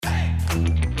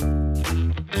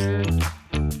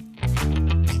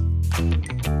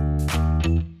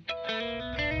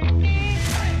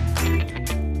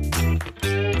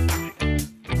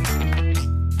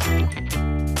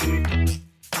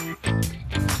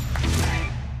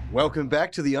Welcome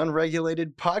back to the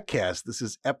Unregulated Podcast. This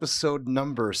is episode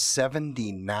number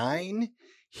 79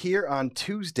 here on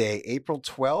Tuesday, April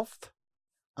 12th.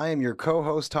 I am your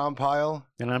co-host, Tom Pyle.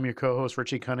 And I'm your co-host,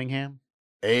 Richie Cunningham.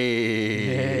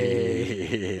 Hey.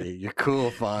 You're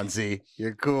cool, Fonzie.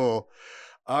 You're cool.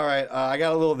 All right, I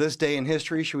got a little This Day in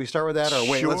History. Should we start with that? Or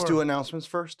wait, let's do announcements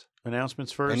first.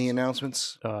 Announcements first? Any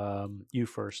announcements? You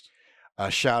first.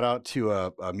 A shout out to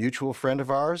a mutual friend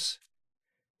of ours,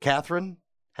 Catherine.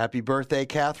 Happy birthday,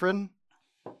 Catherine.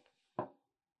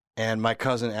 And my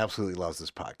cousin absolutely loves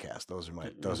this podcast. Those are my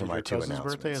two announcements.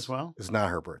 Birthday as well? It's not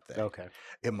her birthday. Okay.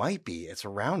 It might be. It's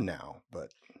around now,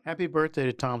 but happy birthday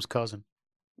to Tom's cousin.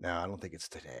 No, I don't think it's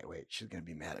today. Wait, she's gonna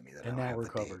be mad at me that and I don't now have we're the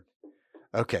covered. Date.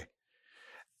 Okay.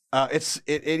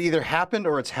 It either happened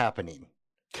or it's happening.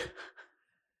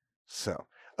 So,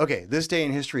 okay, this day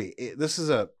in history. This is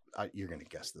you're gonna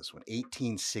guess this one.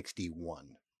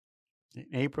 1861.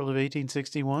 April of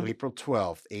 1861? April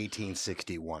 12th,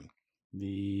 1861.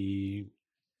 The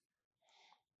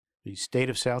state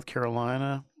of South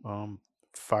Carolina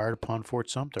fired upon Fort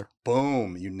Sumter.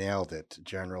 Boom, you nailed it.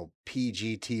 General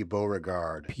P.G.T.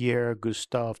 Beauregard. Pierre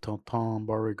Gustave Tonton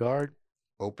Beauregard.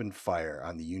 Opened fire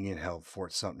on the Union-held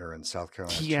Fort Sumter in South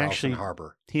Carolina's Charleston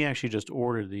Harbor. He actually just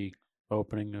ordered the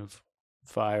opening of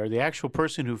fire. The actual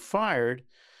person who fired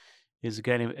is a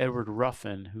guy named Edward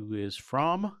Ruffin, who is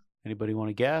from... Anybody want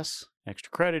to guess?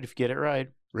 Extra credit if you get it right.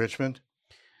 Richmond?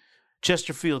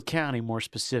 Chesterfield County, more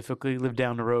specifically. Lived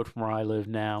down the road from where I live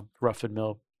now, Ruffin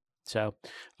Mill. So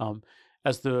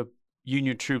as the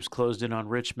Union troops closed in on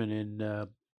Richmond in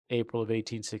April of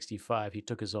 1865, he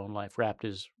took his own life, wrapped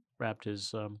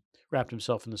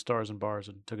himself in the stars and bars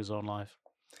and took his own life.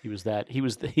 He was that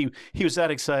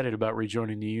excited about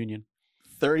rejoining the Union.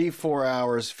 34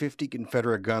 hours, 50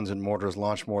 Confederate guns and mortars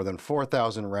launched more than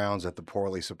 4,000 rounds at the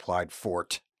poorly supplied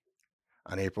fort.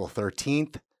 On April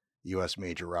 13th, U.S.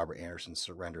 Major Robert Anderson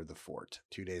surrendered the fort.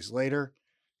 2 days later,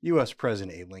 U.S.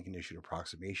 President Abe Lincoln issued a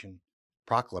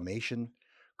proclamation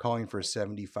calling for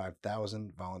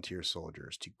 75,000 volunteer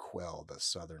soldiers to quell the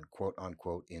Southern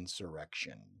quote-unquote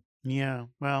insurrection. Yeah,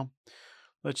 well,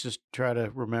 let's just try to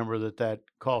remember that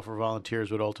call for volunteers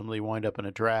would ultimately wind up in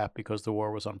a draft because the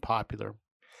war was unpopular.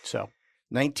 So,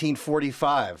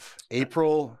 1945,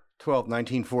 April 12,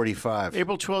 1945.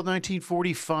 April 12,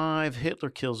 1945,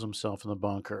 Hitler kills himself in the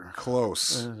bunker.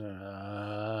 Close.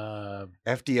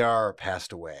 FDR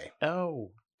passed away.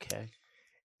 Oh, okay.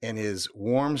 In his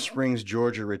Warm Springs,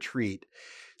 Georgia retreat,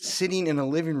 sitting in a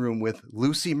living room with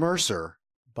Lucy Mercer,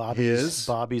 Bobby's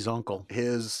uncle,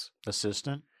 his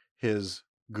assistant, his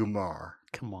Gumar.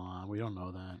 Come on, we don't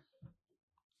know that.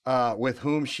 With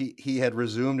whom he had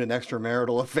resumed an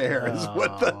extramarital affair is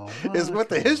what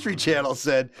the History Channel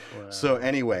said. Well, so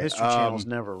anyway, History Channel's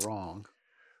never wrong.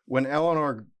 When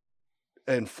Eleanor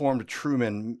informed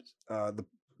Truman, the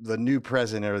new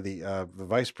president or the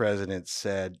vice president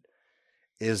said,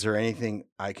 "Is there anything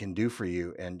I can do for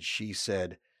you?" And she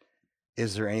said,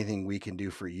 "Is there anything we can do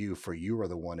for you? For you are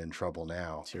the one in trouble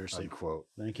now." Seriously. Unquote.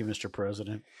 Thank you, Mr.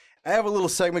 President. I have a little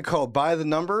segment called By the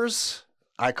Numbers.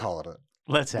 I call it a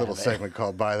little segment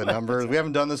called By the Numbers. We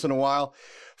haven't done this in a while.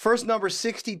 First number,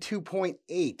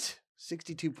 62.8.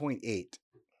 62.8.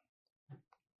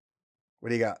 What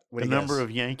do you got? The number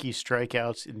of Yankee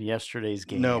strikeouts in yesterday's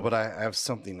game. No, but I have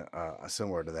something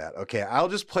similar to that. Okay, I'll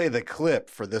just play the clip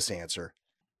for this answer.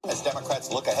 As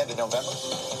Democrats look ahead to November,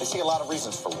 they see a lot of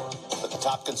reasons for worry. But the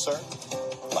top concern,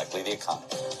 likely the economy.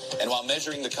 And while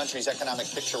measuring the country's economic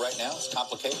picture right now is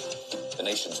complicated, the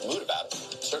nation's mood about it,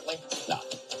 certainly not.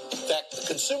 In fact, the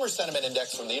Consumer Sentiment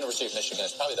Index from the University of Michigan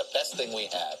is probably the best thing we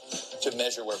have to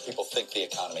measure where people think the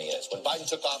economy is. When Biden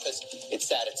took office, it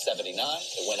sat at 79.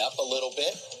 It went up a little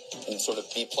bit in sort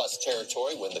of B-plus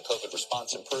territory when the COVID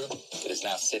response improved. It is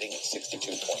now sitting at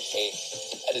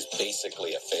 62.8. That is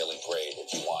basically a failing grade,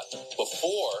 if you want.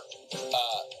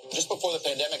 Just before the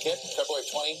pandemic hit, February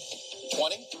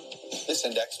 2020, this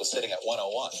index was sitting at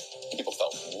 101. People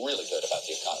felt really good about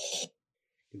the economy.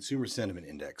 Consumer Sentiment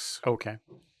Index. Okay.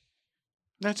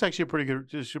 That's actually a pretty good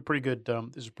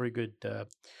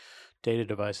data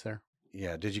device there.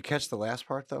 Yeah. Did you catch the last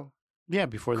part though? Yeah,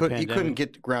 before the pandemic. You couldn't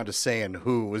get around to saying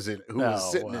who was sitting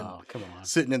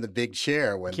in the big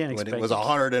chair when it was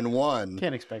 101.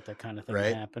 Can't expect that kind of thing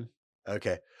to happen.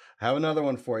 Okay. I have another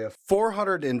one for you.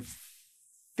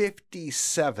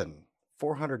 457.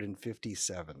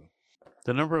 457.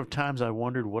 The number of times I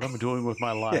wondered what I'm doing with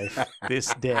my life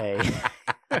this day.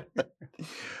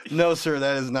 No, sir,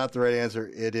 that is not the right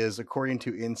answer. It is, according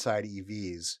to Inside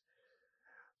EVs,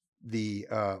 the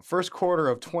first quarter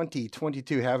of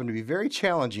 2022 happened to be very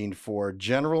challenging for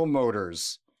General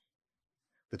Motors,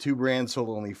 The two brands sold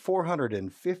only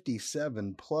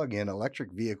 457 plug-in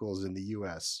electric vehicles in the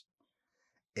U.S.,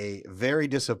 a very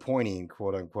disappointing,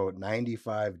 quote-unquote,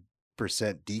 95%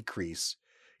 decrease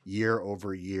year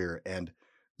over year and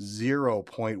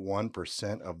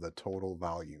 0.1% of the total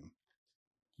volume.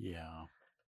 Yeah.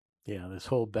 Yeah, this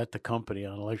whole bet the company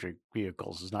on electric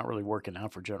vehicles is not really working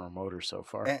out for General Motors so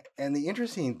far. And the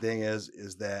interesting thing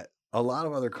is that a lot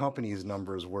of other companies'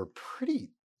 numbers were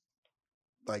pretty,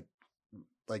 like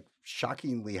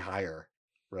shockingly higher,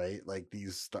 right? Like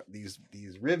these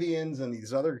Rivians and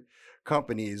these other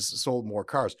companies sold more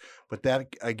cars, but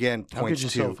that again points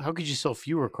how could you sell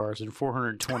fewer cars than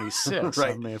 426?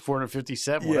 Right. I mean,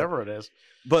 457, Yeah. whatever it is.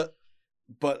 But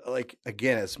like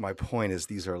again, it's my point is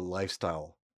these are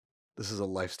lifestyle. This is a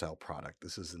lifestyle product.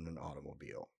 This isn't an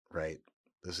automobile, right?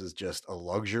 This is just a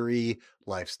luxury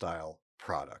lifestyle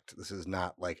product. This is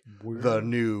not like the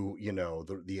new,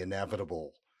 the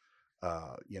inevitable,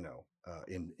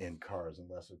 in cars,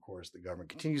 unless of course the government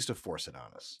continues to force it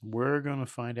on us. We're going to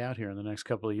find out here in the next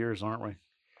couple of years, aren't we?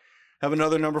 Have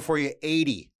another number for you.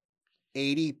 80%,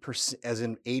 as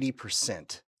in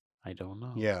 80%. I don't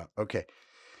know. Yeah. Okay.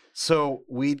 So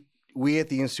we at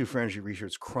the Institute for Energy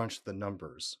Research crunched the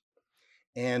numbers,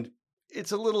 and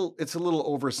it's a little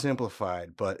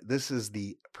oversimplified, but this is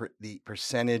the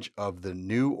percentage of the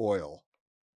new oil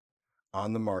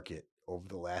on the market over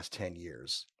the last 10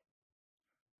 years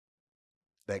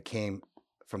that came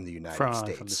from the United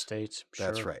States. From the States.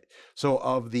 That's sure. right. So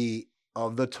of the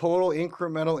total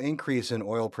incremental increase in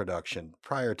oil production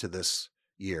prior to this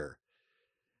year,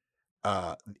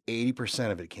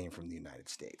 80% of it came from the United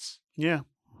States. Yeah.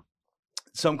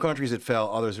 Some countries it fell,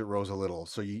 others it rose a little.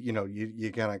 So you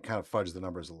gotta kind of fudge the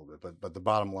numbers a little bit. But the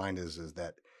bottom line is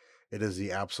that it is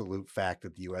the absolute fact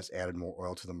that the U.S. added more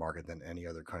oil to the market than any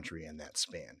other country in that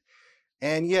span,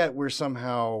 and yet it's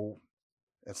somehow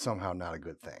not a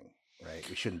good thing, right?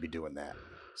 We shouldn't be doing that.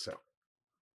 So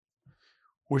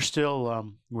we're still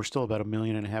about 1.5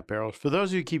 million barrels. For those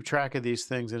of you who keep track of these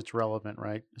things, it's relevant,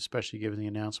 right? Especially given the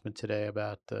announcement today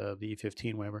about the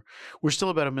E15 waiver. We're still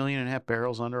about 1.5 million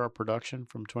barrels under our production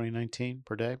from 2019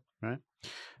 per day, right?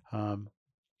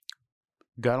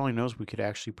 God only knows we could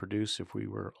actually produce if we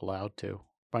were allowed to.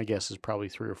 My guess is probably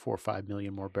 3 or 4 or 5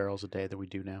 million more barrels a day than we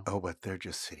do now. Oh, but they're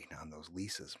just sitting on those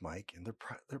leases, Mike, and they're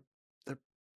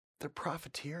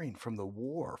profiteering from the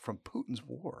war, from Putin's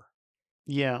war.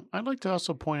 Yeah, I'd like to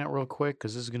also point out real quick,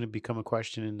 because this is going to become a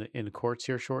question in the courts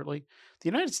here shortly. The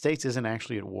United States isn't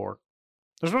actually at war.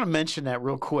 I just want to mention that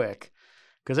real quick,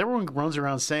 because everyone runs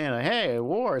around saying, "Hey,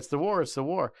 war! It's the war! It's the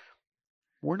war!"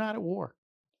 We're not at war.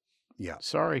 Yeah.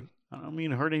 Sorry, I don't mean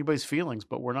to hurt anybody's feelings,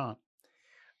 but we're not.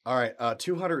 All right,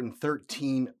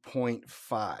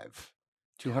 213.5.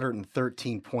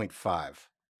 213.5.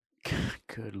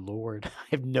 Good Lord, I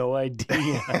have no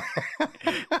idea.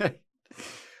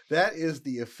 That is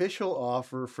the official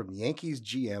offer from Yankees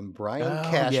GM Brian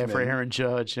Cashman. Yeah, for Aaron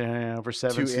Judge, for 7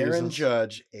 seasons. To Aaron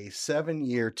Judge, a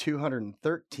 7-year,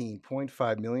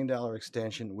 $213.5 million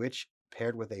extension, which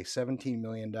paired with a $17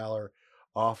 million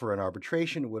offer in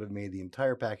arbitration would have made the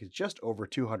entire package just over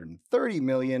 $230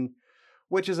 million,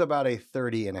 which is about a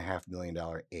 $30.5 million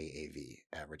AAV,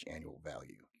 average annual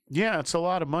value. Yeah, it's a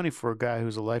lot of money for a guy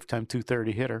who's a lifetime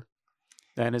 230 hitter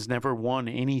and has never won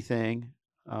anything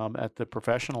at the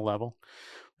professional level.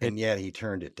 And yet he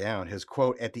turned it down. His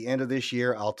quote, "At the end of this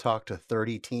year, I'll talk to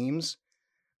 30 teams.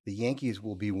 The Yankees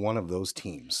will be one of those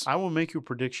teams." I will make you a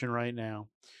prediction right now.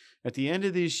 At the end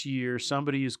of this year,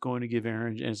 somebody is going to give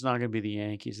Aaron, and it's not going to be the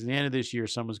Yankees. At the end of this year,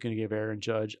 someone's going to give Aaron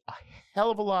Judge a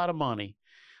hell of a lot of money,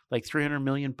 like $300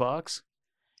 million,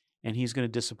 and he's going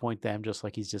to disappoint them just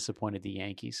like he's disappointed the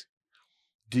Yankees.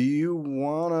 Do you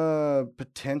want to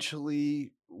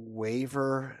potentially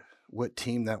waiver what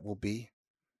team that will be?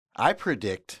 I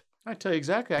predict I tell you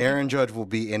exactly. Aaron Judge will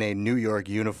be in a New York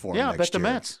uniform next year. Yeah, I bet the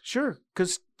Mets. Sure.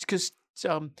 Because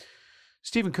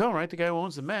Stephen Cohen, right? The guy who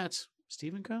owns the Mets.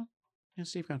 Stephen Cohen? Yeah,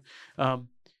 Steve Cohen.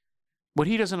 What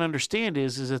he doesn't understand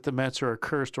is that the Mets are a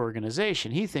cursed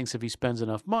organization. He thinks if he spends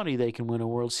enough money, they can win a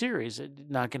World Series. It's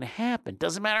not going to happen.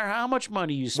 Doesn't matter how much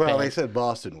money you spend. Well, they said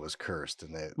Boston was cursed.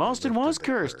 Boston was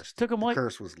cursed. Took them the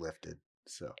curse was lifted.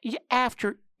 So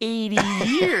after 80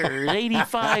 years,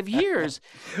 85 years.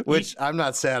 Which I'm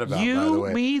not sad about, by the way.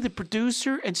 You, me, the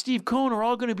producer, and Steve Cohen are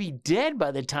all going to be dead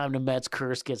by the time the Mets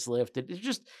curse gets lifted.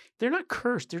 They're not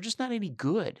cursed. They're just not any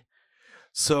good.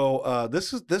 So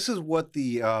this is what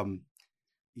the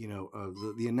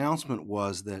the announcement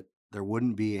was, that there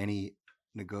wouldn't be any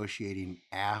negotiating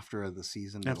after the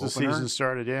season. After the season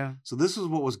started, yeah. So this is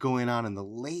what was going on in the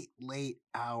late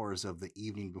hours of the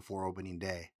evening before opening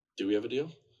day. Do we have a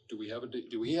deal? Do we have a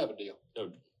deal?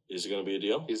 No, is it going to be a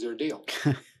deal? Is there a deal?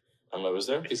 I don't know. Is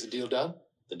there? Is the deal done?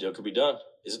 The deal could be done.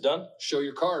 Is it done? Show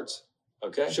your cards.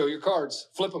 Okay. Show your cards.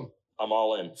 Flip them. I'm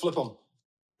all in. Flip them.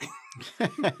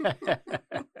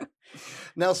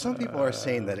 Now, some people are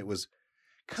saying that it was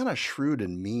kind of shrewd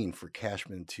and mean for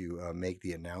Cashman to make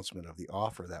the announcement of the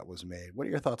offer that was made. What are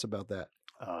your thoughts about that?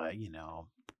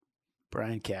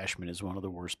 Brian Cashman is one of the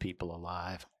worst people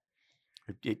alive.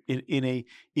 In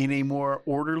a more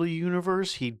orderly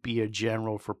universe, he'd be a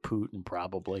general for Putin,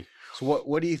 probably. So,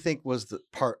 what do you think was the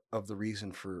part of the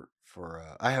reason for?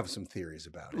 I have some theories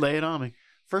about it. Lay it on me.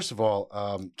 First of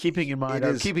all, keeping in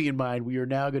mind, we are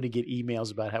now going to get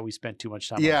emails about how we spent too much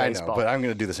time. on I baseball. know, but I'm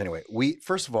going to do this anyway. We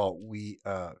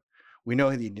know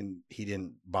he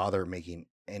didn't bother making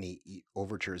any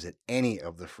overtures at any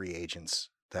of the free agents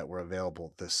that were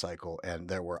available this cycle, and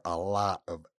there were a lot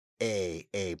of A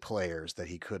players that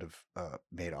he could have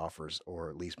made offers or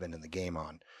at least been in the game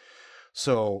on.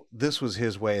 So this was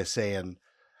his way of saying,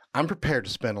 I'm prepared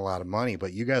to spend a lot of money,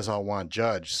 but you guys all want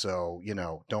Judge, so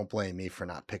don't blame me for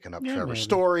not picking up Trevor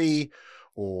Story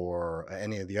or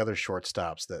any of the other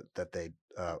shortstops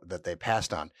that they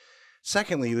passed on.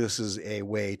 Secondly, this is a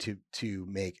way to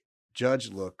make Judge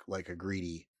look like a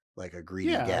greedy guy.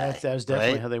 That was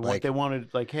definitely right? how they want. They wanted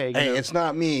hey, it's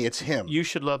not me, it's him. You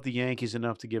should love the Yankees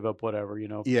enough to give up whatever,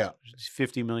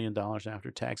 $50 million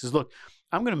after taxes. Look,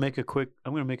 I'm going to make a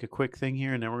quick thing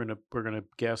here, and then we're gonna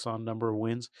guess on number of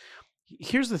wins.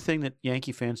 Here's the thing that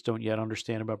Yankee fans don't yet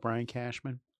understand about Brian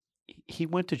Cashman. He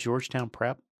went to Georgetown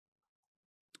Prep,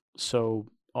 so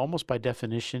almost by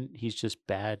definition, he's just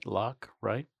bad luck,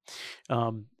 right?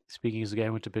 Speaking as the guy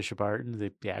who went to Bishop Ireton,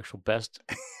 the actual best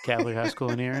Catholic high school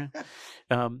in the area,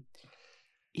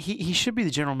 he should be the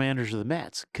general manager of the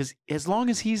Mets, because as long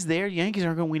as he's there, Yankees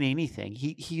aren't going to win anything.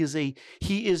 He is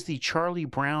the Charlie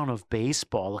Brown of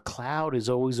baseball. The cloud is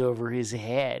always over his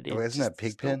head. Oh, isn't that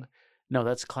Pigpen? No,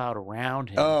 that's cloud around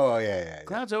him. Oh, yeah.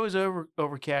 Cloud's always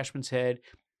over Cashman's head.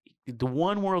 The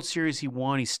one World Series he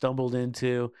won, he stumbled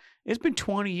into. It's been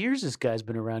 20 years this guy's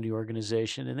been around the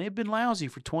organization, and they've been lousy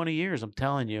for 20 years, I'm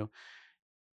telling you.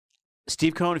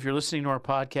 Steve Cohen, if you're listening to our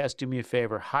podcast, do me a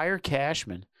favor. Hire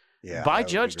Cashman. Yeah, buy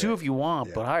Judge, too, if you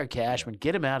want, but hire Cashman.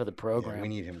 Get him out of the program. Yeah, we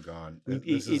need him gone.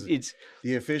 It's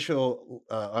the official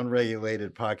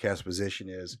unregulated podcast position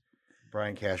is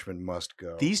Brian Cashman must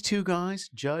go. These two guys,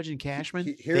 Judge and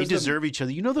Cashman, they deserve each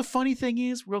other. You know the funny thing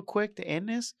is, real quick, to end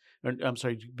this? I'm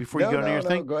sorry, before you go into your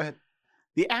thing? Go ahead.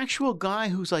 The actual guy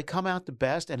who's come out the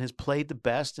best and has played the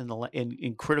best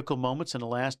in critical moments in the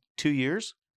last 2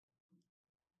 years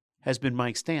has been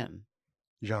Mike Stanton.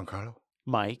 Giancarlo?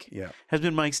 Mike. Yeah. Has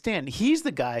been Mike Stanton. He's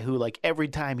the guy who, every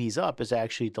time he's up, is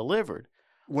actually delivered.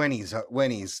 When he's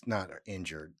not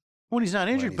injured. When he's not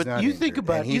injured, but you think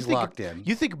about he's locked in.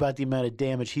 You think about the amount of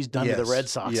damage he's done to the Red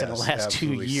Sox in the last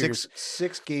absolutely. 2 years.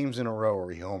 Six games in a row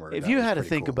where he homered. If you had to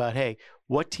think about, hey,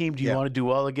 what team do you want to do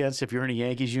well against if you're in a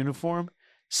Yankees uniform?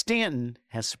 Stanton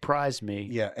has surprised me.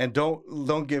 Yeah, and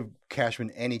don't give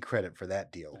Cashman any credit for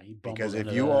that deal, because if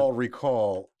you that. all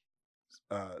recall,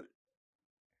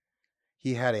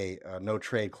 he had a no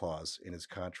trade clause in his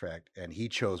contract, and he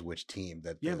chose which team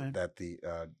that the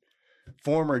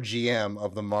former GM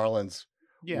of the Marlins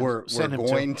were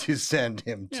going to send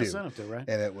him to. Send him to, right?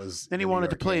 And it was. Then he wanted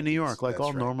to play in New York, like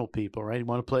all normal people, right? He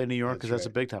wanted to play in New York because that's a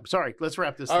big time. Sorry, let's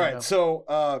wrap this. All right, up.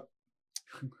 So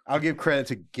I'll give credit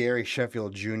to Gary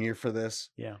Sheffield Jr. for this.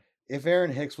 Yeah. If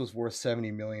Aaron Hicks was worth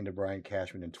 $70 million to Brian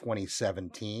Cashman in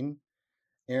 2017,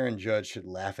 Aaron Judge should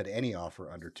laugh at any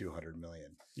offer under $200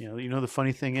 million. You know the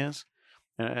funny thing is,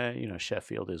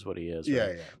 Sheffield is what he is.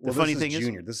 Right? Yeah. Well, the funny thing is,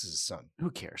 Junior. This is his son. Who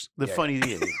cares? The funny thing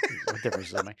is, what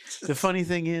difference does it make? The funny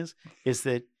thing is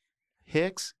that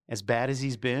Hicks, as bad as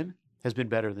he's been, has been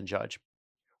better than Judge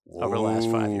over the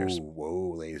last 5 years.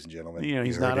 Whoa, ladies and gentlemen!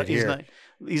 He's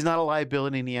not a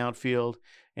liability in the outfield,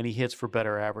 and he hits for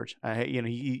better average.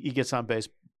 He gets on base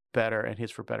better and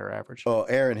hits for better average. Oh,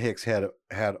 Aaron Hicks had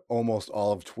almost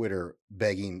all of Twitter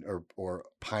begging or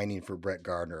pining for Brett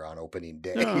Gardner on opening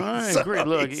day. No, I agree.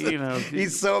 Look,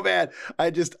 he's so bad. I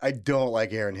don't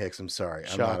like Aaron Hicks. I'm sorry.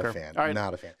 Shocker. I'm not a fan. All right, I'm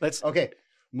not a fan. Okay,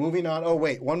 moving on. Oh,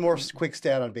 wait. One more quick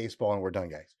stat on baseball, and we're done,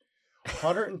 guys.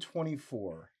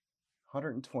 124.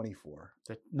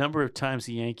 The number of times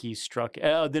the Yankees struck,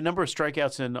 the number of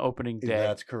strikeouts in opening day.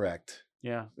 That's correct.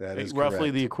 Yeah, that is roughly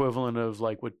correct. The equivalent of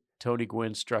what Tony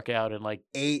Gwynn struck out in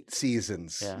 8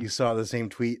 seasons. Yeah. You saw the same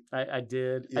tweet? I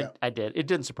did. Yeah. I did. It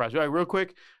didn't surprise me. All right, real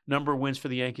quick, number of wins for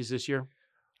the Yankees this year.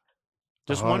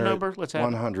 Just one number. Let's have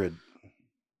 100.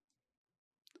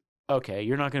 Okay,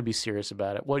 you're not going to be serious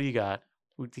about it. What do you got?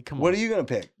 Come on. What are you going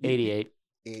to pick? 88.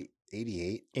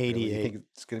 88. 88. Really? You think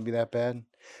it's going to be that bad?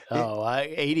 Oh,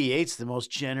 88's the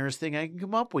most generous thing I can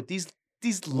come up with. These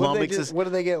What lummoxes, what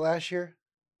did they get last year?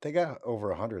 They got over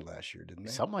 100 last year, didn't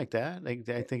they? something like that. I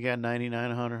think they got 99,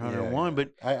 100, Yeah, 101. yeah.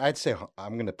 But I'd say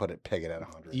I'm going to peg it at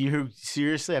 100. you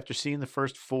seriously, after seeing the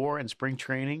first 4 in spring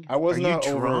training, I was are not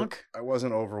you drunk? I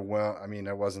wasn't overwhelmed. I mean,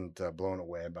 I wasn't blown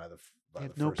away by the. They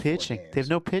have the no first 4 pitching. games. They have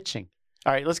no pitching.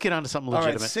 All right, let's get on to something All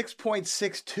right, legitimate.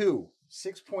 6.62.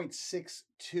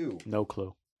 6.62. No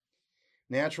clue.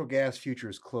 Natural gas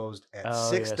futures closed at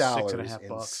Oh, yeah,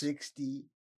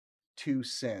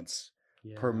 $6.62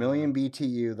 per million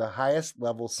BTU, the highest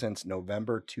level since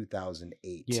November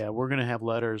 2008. Yeah, we're going to have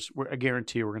letters. I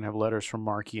guarantee we're going to have letters from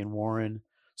Markey and Warren,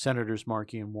 Senators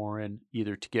Markey and Warren,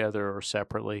 either together or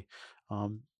separately,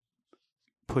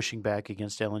 pushing back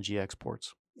against LNG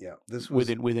exports. Yeah, this was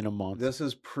within a month. This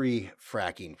is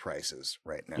pre-fracking prices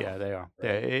right now. Yeah, they are.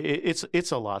 Right? Yeah,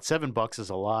 it's a lot. $7 is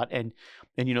a lot, and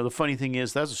the funny thing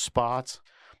is, those are spots.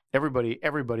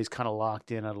 Everybody's kind of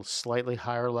locked in at a slightly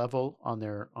higher level on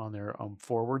their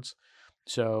forwards,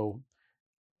 so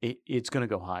it's going to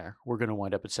go higher. We're going to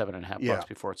wind up at $7.50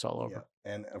 before it's all over.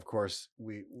 Yeah. And of course,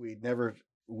 we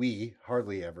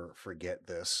hardly ever forget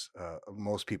this.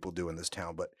 Most people do in this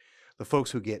town, but the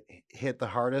folks who get hit the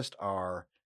hardest are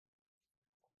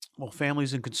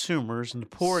families and consumers, and the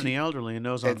poor and the elderly, and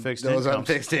those on fixed incomes. incomes. On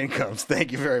fixed incomes.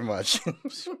 Thank you very much. All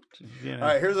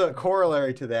right, here's a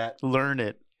corollary to that. Learn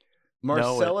it.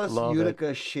 Marcellus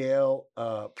Utica shale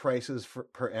prices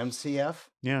per MCF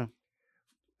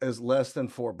is less than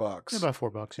 $4. About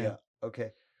 $4, yeah.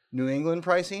 Okay. New England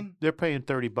pricing? They're paying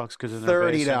 $30 because of their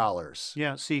 $30.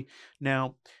 Yeah. See,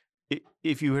 now,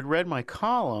 if you had read my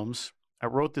columns, I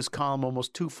wrote this column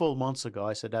almost 2 full months ago.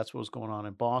 I said that's what was going on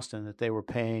in Boston, that they were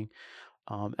paying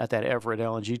at that Everett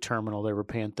LNG terminal. They were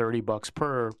paying $30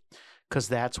 per, because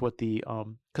that's what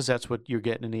you're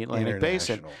getting in the Atlantic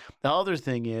Basin. The other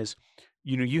thing is,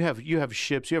 you have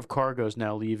ships, you have cargoes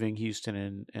now leaving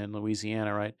Houston and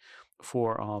Louisiana, right,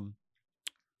 for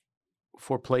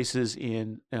places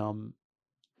in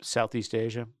Southeast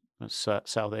Asia.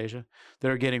 South Asia,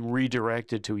 that are getting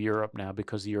redirected to Europe now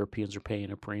because the Europeans are paying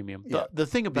a premium. Yeah, the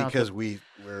thing about because we're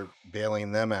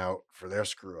bailing them out for their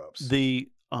screw ups.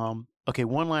 Okay,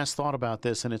 one last thought about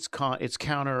this, and it's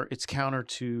counter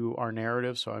to our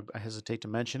narrative, so I hesitate to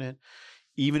mention it.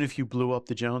 Even if you blew up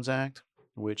the Jones Act,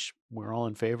 which we're all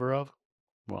in favor of,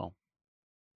 well,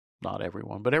 not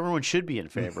everyone, but everyone should be in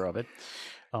favor of it.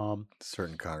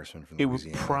 Certain congressman from Louisiana. It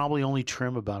would probably only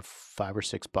trim about $5 or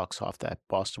 $6 off that.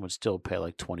 Boston would still pay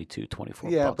like $22,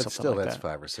 $24. Yeah, but still, like that's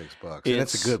that. $5 or $6. And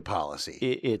it's a good policy.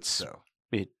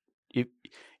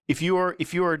 If you are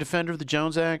a defender of the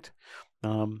Jones Act,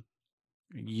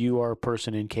 you are a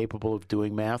person incapable of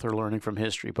doing math or learning from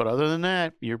history. But other than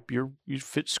that, you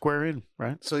fit square in,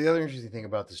 right? So the other interesting thing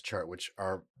about this chart, which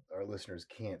our listeners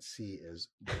can't see, is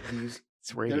these.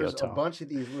 It's radio There's talk. A bunch of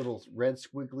these little red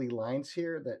squiggly lines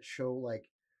here that show like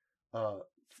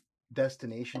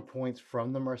destination points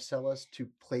from the Marcellus to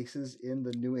places in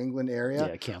the New England area.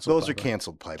 Yeah, canceled. Those are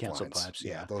canceled pipelines. Canceled pipes.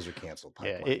 Yeah, those are canceled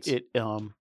pipelines. Yeah,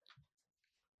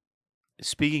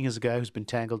 speaking as a guy who's been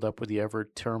tangled up with the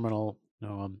Everett terminal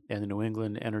and the New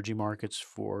England energy markets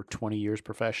for 20 years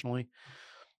professionally,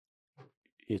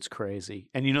 it's crazy.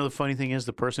 And the funny thing is,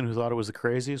 the person who thought it was the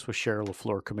craziest was Cheryl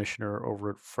LaFleur, commissioner over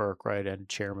at FERC, right, and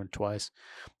chairman twice.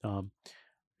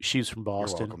 She's from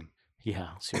Boston. You're welcome.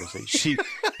 Yeah, seriously.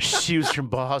 She was from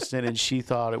Boston, and she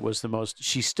thought it was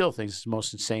she still thinks it's the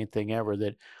most insane thing ever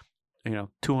that,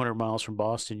 200 miles from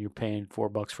Boston, you're paying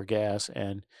 $4 for gas,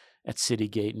 and at City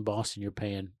Gate in Boston, you're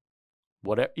paying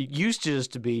whatever. It used to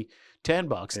just to be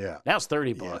 $10. Yeah. Now it's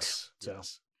 $30. Yes. So.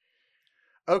 Yes.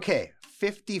 Okay,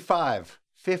 55,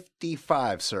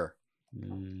 sir.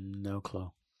 No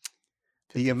clue.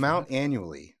 The amount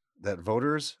annually that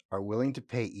voters are willing to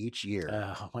pay each year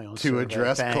to survey.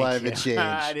 address climate change.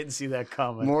 I didn't see that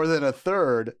coming. More than a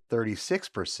third,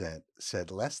 36%,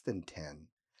 said less than 10,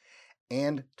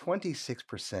 and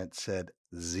 26% said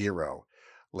 0.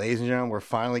 Ladies and gentlemen, we're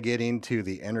finally getting to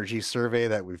the energy survey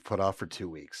that we've put off for 2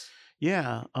 weeks.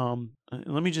 Yeah.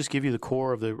 Let me just give you the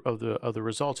core of the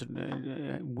results.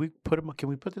 We put them. Can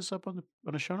we put this up on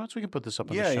the show notes? We can put this up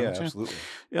on the show notes. Yeah, absolutely.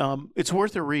 It's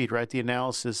worth a read, right? The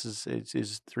analysis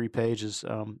is 3 pages.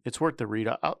 It's worth the read.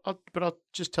 But I'll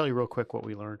just tell you real quick what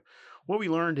we learned. What we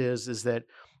learned is that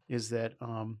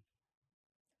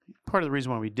part of the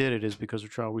reason why we did it is because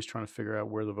we're always trying to figure out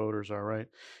where the voters are, right?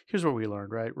 Here's what we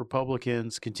learned, right?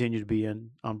 Republicans continue to be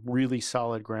on really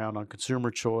solid ground on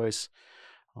consumer choice,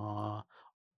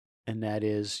 And that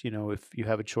is, if you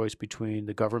have a choice between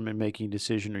the government making a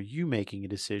decision or you making a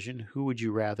decision, who would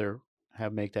you rather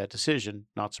have make that decision?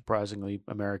 Not surprisingly,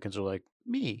 Americans are like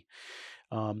me.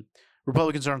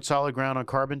 Republicans are on solid ground on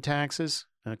carbon taxes,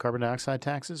 carbon dioxide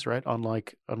taxes, right?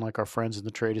 Unlike our friends in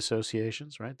the trade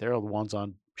associations, right? They're the ones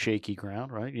on shaky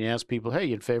ground, right? You ask people, hey,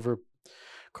 you in favor of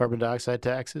carbon dioxide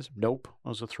taxes? Nope.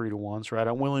 Those are 3-1s, right?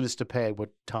 Unwillingness to pay, what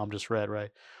Tom just read, right?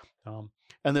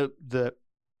 And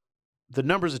the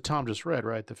numbers that Tom just read,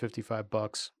 right? The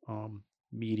 $55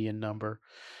 median number,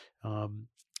 and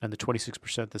the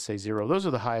 26% that say zero. Those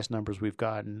are the highest numbers we've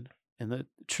gotten. And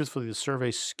truthfully, the survey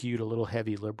skewed a little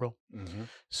heavy liberal. Mm-hmm.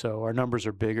 So our numbers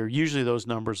are bigger. Usually those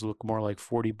numbers look more like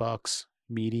 $40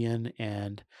 median,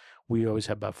 and we always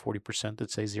have about 40%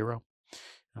 that say zero.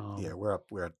 Yeah, we're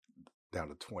down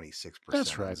to 26%.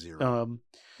 That's right. Zero.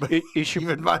 Issue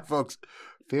Even my folks,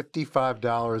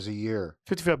 $55 a year.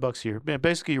 $55 a year. Man,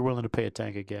 basically, you're willing to pay a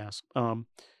tank of gas.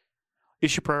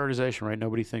 Issue prioritization, right?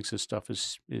 Nobody thinks this stuff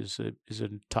is a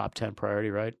top 10 priority,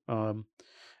 right?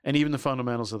 And even the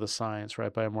fundamentals of the science,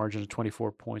 right? By a margin of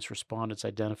 24 points, respondents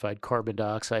identified carbon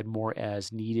dioxide more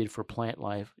as needed for plant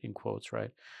life, in quotes, right?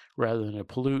 Rather than a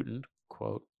pollutant,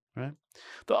 quote, right?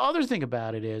 The other thing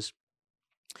about it is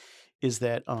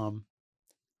that the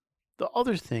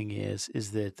other thing is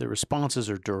that the responses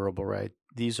are durable, right?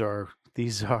 These are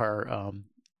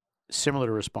similar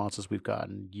to responses we've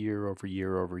gotten year over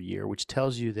year over year, which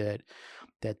tells you that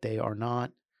they are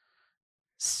not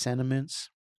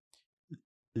sentiments.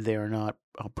 They are not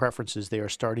preferences. They are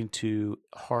starting to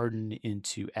harden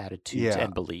into attitudes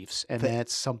and beliefs. And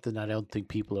that's something I don't think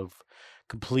people have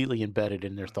completely embedded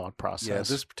in their thought process. Yeah,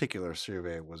 this particular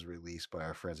survey was released by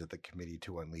our friends at the Committee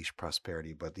to Unleash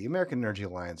Prosperity, but the American Energy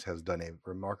Alliance has done a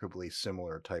remarkably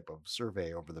similar type of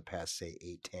survey over the past, say,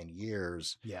 8-10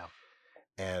 years. Yeah.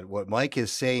 And what Mike is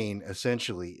saying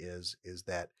essentially is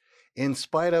that in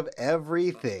spite of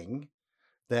everything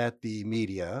that the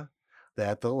media,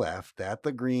 that the left, that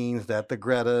the Greens, that the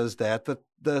Gretas, that the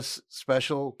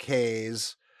special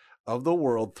Ks of the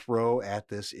world throw at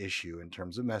this issue in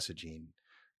terms of messaging,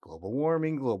 global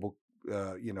warming, global,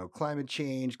 climate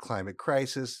change, climate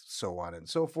crisis, so on and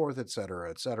so forth, et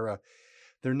cetera,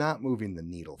 they're not moving the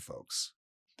needle, folks.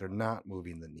 They're not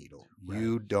moving the needle. Right.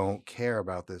 You don't care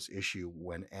about this issue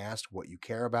when asked what you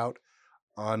care about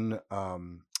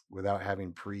without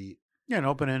having an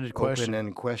open-ended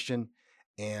question.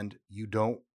 And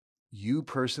you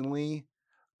personally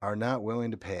are not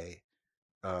willing to pay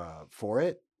for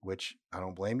it, which I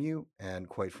don't blame you. And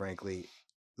quite frankly,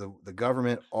 the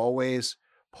government always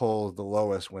pulls the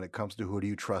lowest when it comes to who do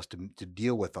you trust to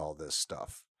deal with all this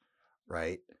stuff,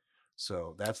 right?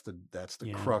 So that's the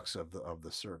crux of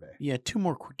the survey. Yeah, two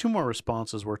more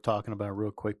responses we're talking about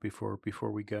real quick before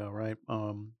we go, right?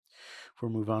 Before we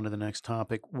move on to the next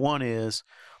topic. One is,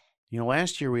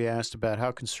 last year we asked about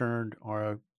how concerned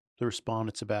are the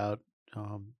respondents about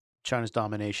China's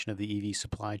domination of the EV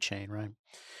supply chain, right?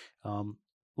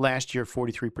 Last year,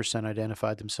 43%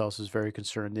 identified themselves as very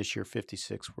concerned. This year,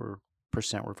 56% were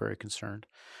very concerned.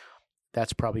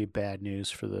 That's probably bad news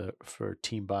for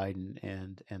Team Biden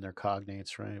and their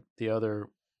cognates, right? The other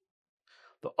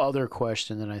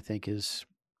question that I think is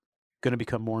going to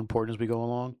become more important as we go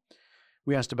along,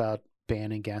 we asked about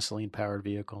banning gasoline-powered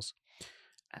vehicles.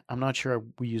 I'm not sure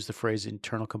we use the phrase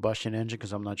internal combustion engine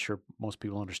because I'm not sure most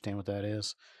people understand what that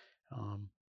is.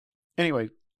 Anyway,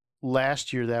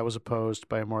 last year that was opposed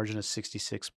by a margin of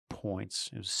 66 points.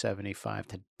 It was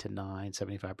 75% to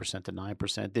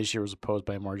 9%. This year was opposed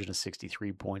by a margin of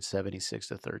 63 points, 76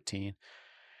 to 13.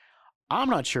 I'm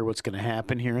not sure what's going to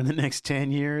happen here in the next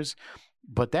 10 years,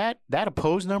 but that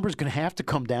opposed number is going to have to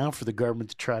come down for the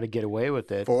government to try to get away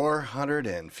with it.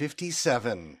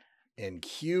 457 in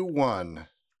Q1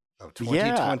 of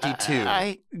 2022.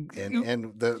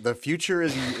 And the future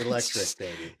is electric,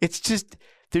 baby. It's just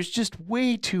there's just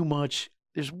way too much.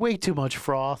 There's way too much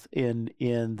froth in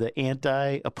the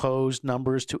anti-opposed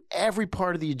numbers to every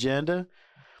part of the agenda.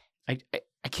 I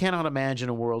cannot imagine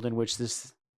a world in which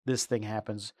this thing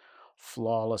happens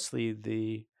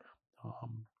flawlessly.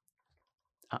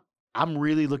 I'm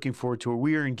really looking forward to it.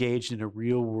 We are engaged in a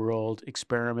real world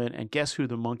experiment, and guess who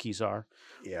the monkeys are?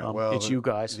 Yeah, well, it's you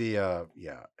guys.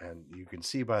 And you can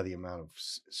see by the amount of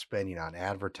spending on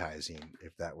advertising,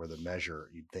 if that were the measure,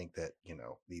 you'd think that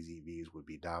these EVs would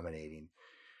be dominating.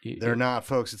 They're not,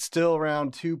 folks. It's still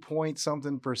around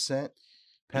 2%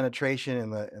 penetration in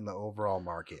the overall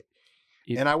market.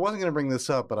 And I wasn't going to bring this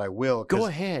up, but I will. Go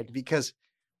ahead, because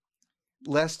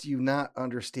lest you not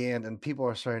understand, and people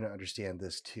are starting to understand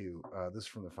this too. This is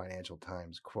from the Financial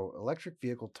Times. Quote, electric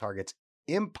vehicle targets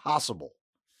impossible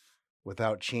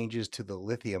without changes to the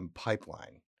lithium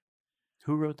pipeline.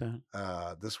 Who wrote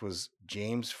that? This was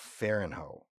James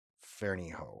Fairnho.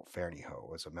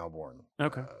 It's a Melbourne,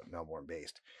 Okay.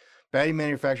 Melbourne-based. Battery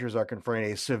manufacturers are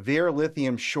confronting a severe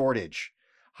lithium shortage,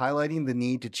 highlighting the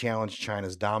need to challenge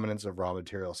China's dominance of raw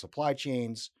material supply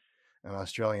chains. An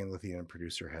Australian lithium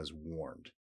producer has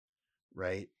warned,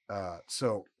 right?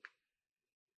 So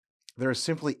there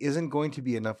simply isn't going to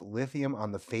be enough lithium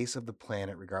on the face of the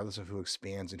planet, regardless of who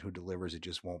expands and who delivers. It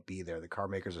just won't be there. The car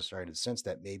makers are starting to sense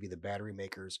that maybe the battery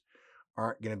makers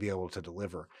aren't going to be able to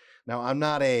deliver. Now, I'm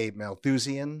not a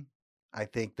Malthusian. I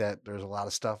think that there's a lot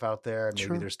of stuff out there. Maybe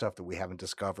Sure. there's stuff that we haven't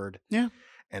discovered. Yeah.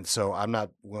 And so I'm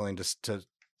not willing to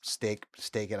stake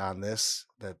it on this,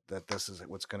 that this is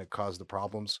what's going to cause the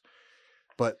problems.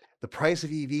 But the price of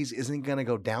EVs isn't going to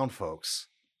go down, folks.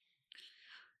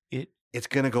 It's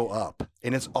going to go up.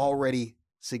 And it's already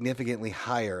significantly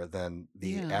higher than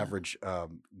the average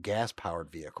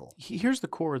gas-powered vehicle. Here's the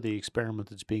core of the experiment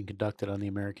that's being conducted on the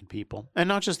American people, and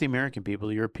not just the American people,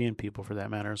 the European people for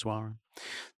that matter as well.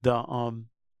 The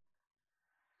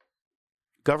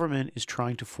government is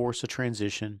trying to force a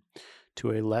transition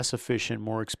to a less efficient,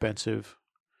 more expensive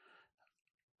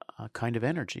kind of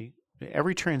energy.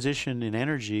 Every transition in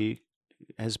energy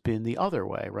has been the other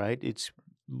way, right? It's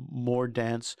more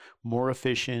dense, more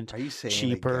efficient, Are you saying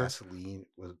cheaper. that gasoline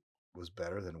was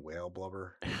better than whale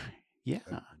blubber? Yeah.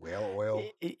 Whale oil?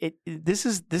 This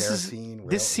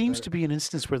Kerosene, seems to be an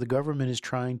instance where the government is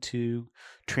trying to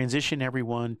transition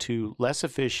everyone to less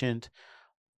efficient,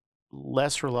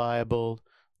 less reliable,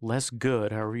 less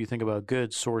good, however you think about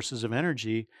good, sources of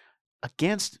energy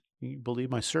against, you believe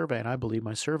my survey, and I believe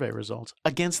my survey results,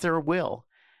 against their will.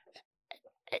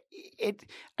 I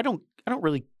don't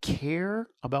really care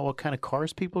about what kind of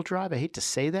cars people drive. I hate to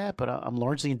say that, but I'm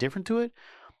largely indifferent to it.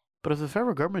 But if the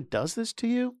federal government does this to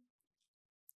you,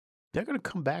 they're going to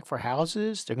come back for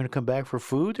houses. They're going to come back for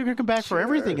food. They're going to come back for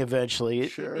everything eventually.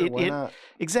 Why not?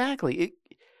 Exactly.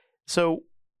 So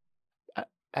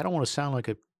I don't want to sound like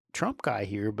a Trump guy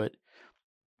here, but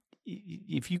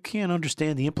if you can't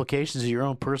understand the implications of your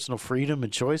own personal freedom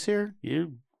and choice here,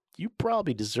 you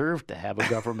probably deserve to have a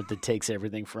government that takes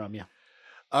everything from you.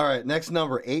 All right, next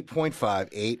number,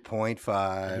 8.5.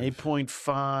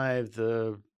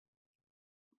 8.5,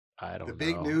 I don't know. The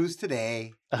big news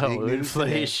today. Oh, Big news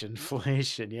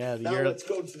inflation. Yeah. Now let's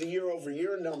go to the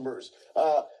year-over-year numbers.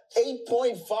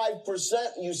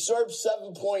 8.5% usurped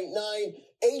 7.9.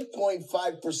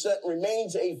 8.5%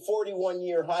 remains a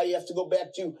 41-year high. You have to go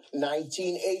back to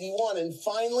 1981. And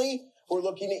finally, we're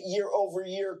looking at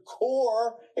year-over-year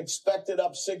core, expected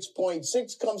up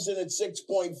 6.6, comes in at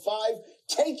 6.5,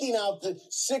 taking out the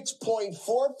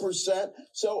 6.4%.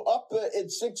 So up at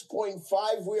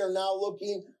 6.5, we are now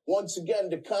looking once again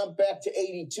to comp back to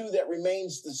 82. That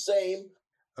remains the same.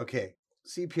 Okay,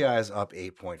 CPI is up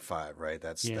 8.5, right?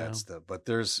 But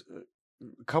there's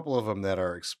a couple of them that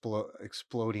are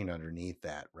exploding underneath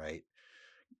that, right?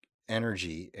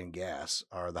 Energy and gas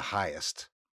are the highest.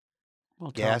 Well,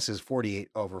 gas is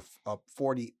up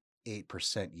 48%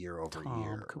 year over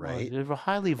year, right? They're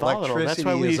highly volatile. Electricity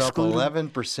That's why we is up exclude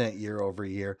 11% year over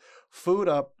year. Food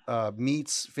up,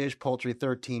 meats, fish, poultry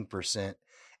 13%.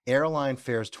 Airline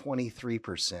fares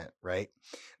 23%, right?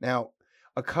 Now,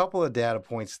 a couple of data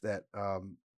points that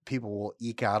people will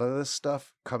eke out of this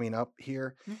stuff coming up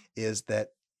here is that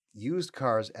used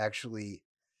cars actually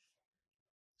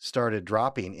started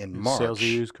dropping in March. Sales of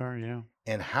used car, yeah.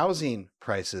 And housing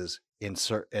prices in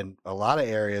a lot of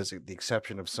areas, with the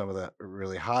exception of some of the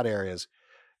really hot areas,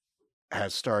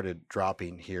 has started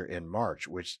dropping here in March,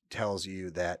 which tells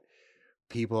you that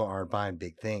people aren't buying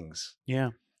big things. Yeah.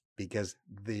 Because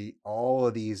all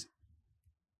of these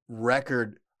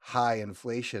record high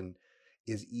inflation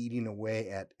is eating away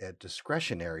at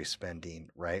discretionary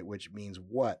spending, right? Which means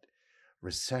what?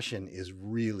 Recession is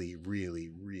really, really,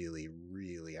 really,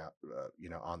 really,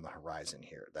 on the horizon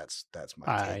here. That's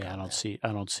my take. I don't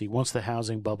see. Once the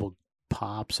housing bubble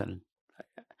pops, and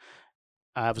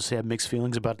I obviously have mixed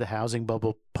feelings about the housing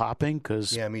bubble popping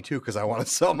because me too. Because I want to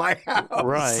sell my house.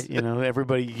 Right.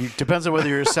 Everybody depends on whether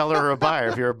you're a seller or a buyer.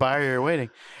 If you're a buyer, you're waiting.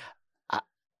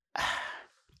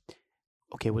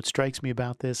 Okay, what strikes me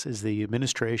about this is the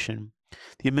administration.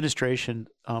 The administration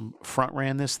front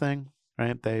ran this thing,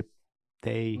 right?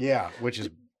 Which is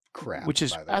crap.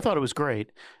 I thought it was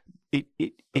great.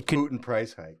 Putin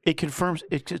price hike. It confirms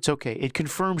it's okay. It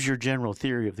confirms your general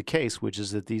theory of the case, which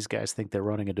is that these guys think they're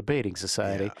running a debating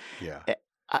society. Yeah.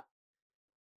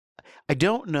 I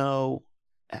don't know.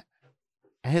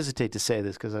 I hesitate to say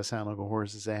this because I sound like a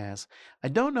horse's ass. I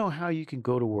don't know how you can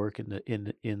go to work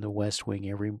in the West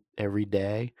Wing every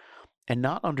day and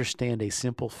not understand a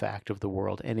simple fact of the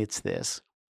world, and it's this.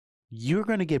 You're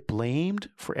going to get blamed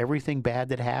for everything bad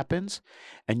that happens,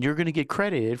 and you're going to get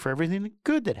credited for everything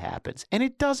good that happens. And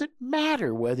it doesn't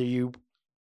matter whether you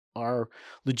are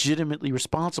legitimately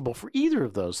responsible for either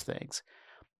of those things.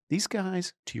 These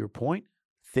guys, to your point,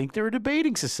 think they're a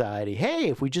debating society. Hey,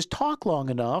 if we just talk long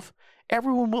enough,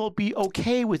 everyone will be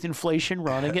okay with inflation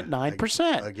running at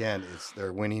 9%. Again,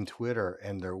 they're winning Twitter,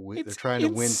 and they're It's trying to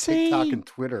win insane. TikTok and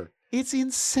Twitter. It's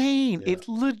insane. Yeah. It's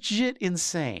legit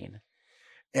insane.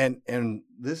 And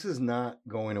this is not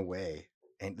going away.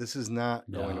 And this is not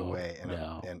going away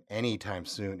and anytime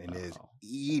soon. And it is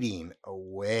eating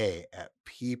away at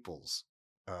people's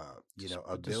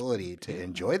ability to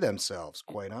enjoy themselves,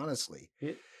 quite honestly.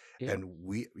 And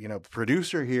we,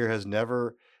 producer here has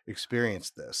never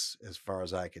experienced this, as far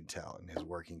as I can tell, in his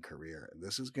working career. And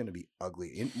this is going to be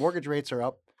ugly. Mortgage rates are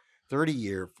up.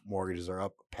 30-year mortgages are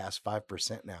up past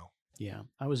 5% now. Yeah.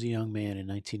 I was a young man in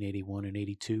 1981 and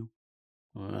 82.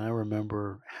 I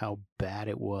remember how bad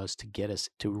it was to get us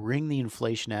to wring the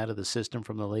inflation out of the system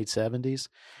from the late 70s.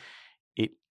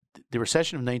 The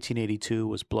recession of 1982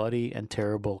 was bloody and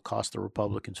terrible. Cost the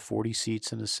Republicans 40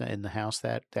 seats in the House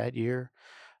that year.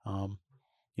 Ronald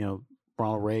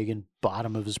Reagan,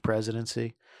 bottom of his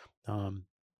presidency.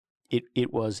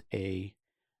 It was a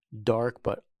dark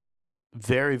but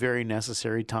very, very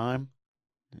necessary time.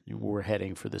 We're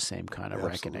heading for the same kind of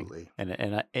reckoning.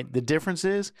 And the difference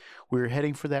is we're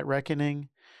heading for that reckoning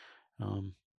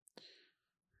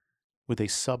with a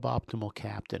suboptimal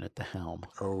captain at the helm.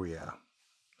 Oh, yeah.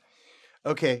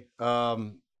 Okay.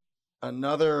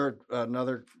 Another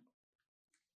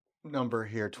number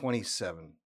here,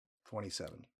 27.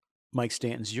 27. Mike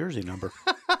Stanton's jersey number.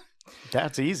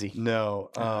 That's easy.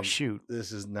 No. Shoot.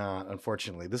 This is not,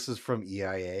 unfortunately. This is from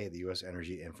EIA, the U.S.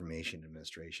 Energy Information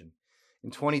Administration. In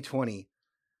 2020,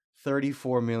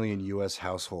 34 million U.S.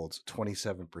 households,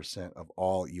 27% of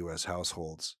all U.S.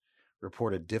 households,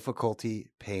 reported difficulty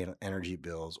paying energy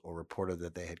bills or reported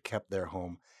that they had kept their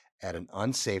home at an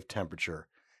unsafe temperature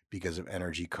because of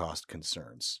energy cost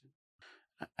concerns.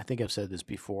 I think I've said this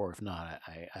before. If not,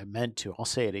 I meant to. I'll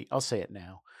say it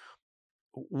now.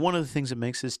 One of the things that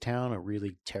makes this town a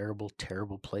really terrible,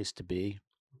 terrible place to be,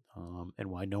 and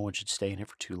why no one should stay in it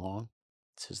for too long,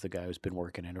 says the guy who's been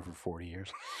working in it for 40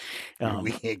 years.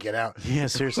 We can't get out. Yeah,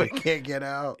 seriously. We can't get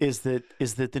out. Is that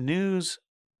the news,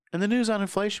 and the news on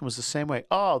inflation was the same way.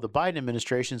 Oh, the Biden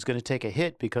administration is going to take a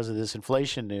hit because of this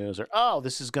inflation news. Or, oh,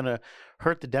 this is going to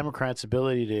hurt the Democrats'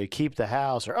 ability to keep the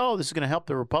House. Or, oh, this is going to help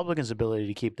the Republicans' ability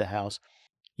to keep the House.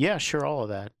 Yeah, sure, all of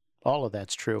that. All of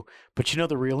that's true. But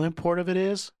the real import of it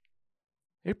is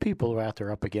there are people who are out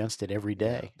there up against it every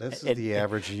day. Yeah, this is the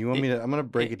average. You want me to? I'm going to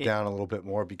break it down a little bit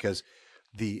more because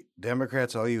the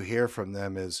Democrats, all you hear from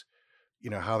them is,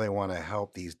 how they want to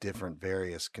help these different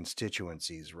various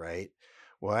constituencies, right?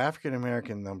 Well, African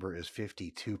American number is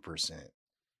 52%.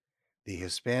 The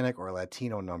Hispanic or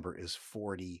Latino number is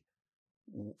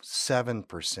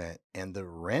 47%, and the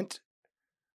rent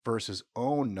versus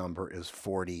own number is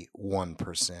 41%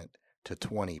 to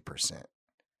 20%.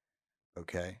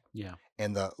 Okay? Yeah.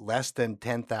 And the less than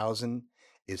 10,000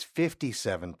 is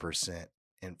 57%,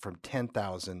 and from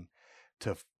 10,000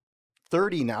 to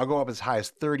 30, now I'll go up as high as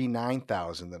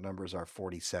 39,000, the numbers are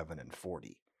 47 and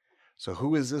 40. So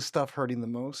who is this stuff hurting the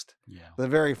most? Yeah. The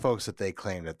very folks that they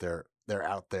claim that they're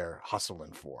out there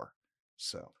hustling for.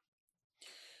 So,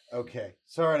 okay.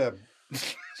 Sorry to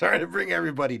bring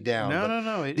everybody down.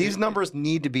 No. These numbers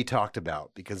need to be talked about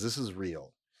because this is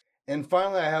real. And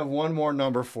finally, I have one more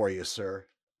number for you, sir.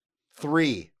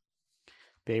 3.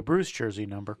 Babe Ruth's jersey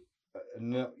number.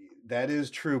 No, that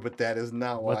is true, but that is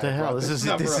not why. What the hell? This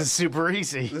is super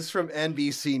easy. This is from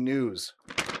NBC News.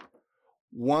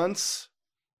 Once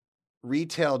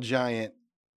retail giant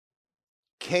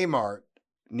Kmart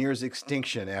nears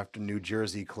extinction after New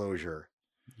Jersey closure.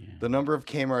 Yeah. The number of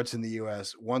Kmarts in the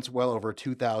U.S., once well over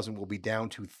 2,000, will be down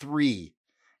to 3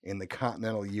 in the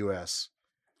continental U.S.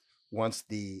 once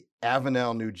the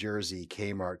Avenel, New Jersey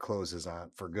Kmart closes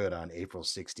for good on April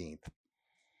 16th.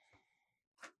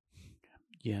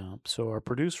 Yeah, so our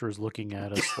producer is looking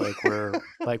at us like we're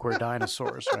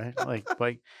dinosaurs, right? Like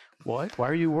what? Why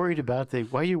are you worried about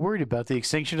the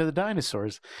extinction of the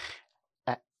dinosaurs?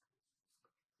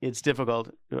 It's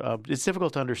difficult. It's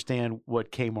difficult to understand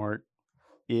what Kmart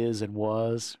is and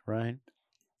was, right?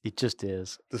 It just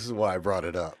is. This is why I brought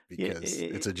it up, because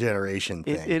it's a generation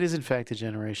thing. It is, in fact, a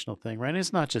generational thing, right? And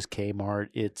it's not just Kmart.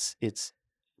 It's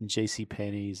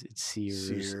JCPenney's, it's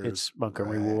Sears, it's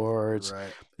Montgomery Ward's.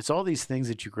 Right. It's all these things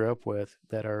that you grew up with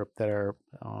that are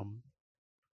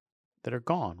that are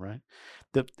gone, right?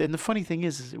 And the funny thing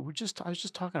is I was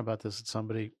just talking about this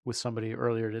with somebody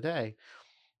earlier today.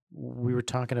 We were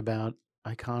talking about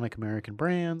iconic American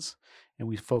brands, and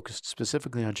we focused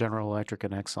specifically on General Electric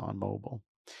and ExxonMobil.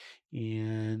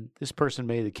 And this person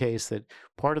made the case that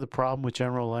part of the problem with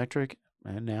General Electric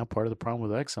and now part of the problem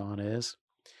with Exxon is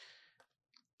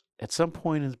at some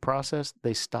point in the process,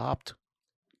 they stopped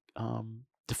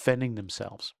defending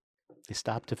themselves. They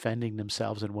stopped defending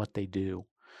themselves in what they do.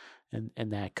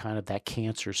 And that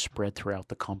cancer spread throughout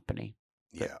the company.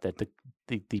 Yeah. That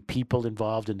the people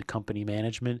involved in the company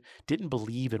management didn't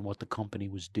believe in what the company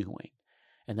was doing.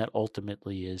 And that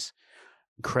ultimately is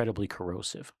incredibly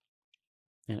corrosive.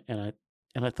 And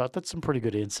I thought that's some pretty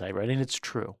good insight, right? And it's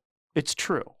true. It's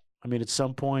true. I mean, at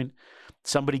some point,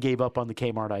 somebody gave up on the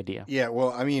Kmart idea. Yeah,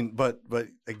 well, I mean, but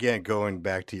again, going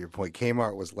back to your point,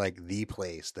 Kmart was like the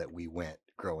place that we went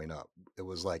growing up. It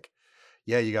was like,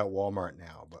 yeah, you got Walmart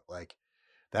now, but like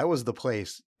that was the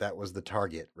place, that was the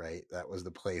Target, right? That was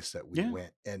the place that we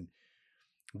went. And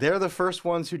they're the first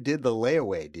ones who did the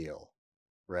layaway deal,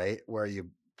 right? Where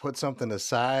you put something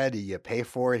aside, you pay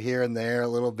for it here and there a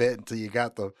little bit until you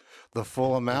got the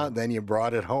full amount, then you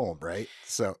brought it home, right?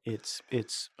 So it's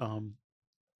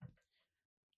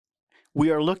we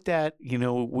are looked at,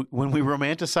 when we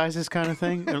romanticize this kind of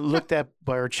thing, looked at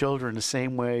by our children the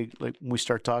same way. Like when we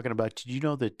start talking about, did you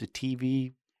know that the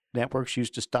TV networks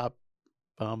used to stop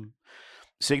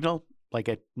signal like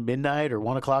at midnight or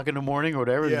 1 o'clock in the morning or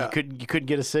whatever? Yeah. You couldn't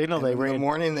get a signal. And in the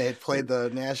morning they had played the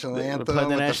national anthem, played the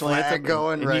with national the flag anthem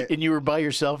going, and right? You were by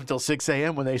yourself until 6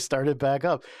 a.m. when they started back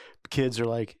up. Kids are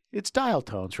like, it's dial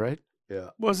tones, right? Yeah.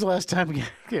 When was the last time?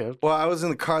 Well, I was in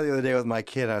the car the other day with my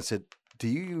kid, and I said, Do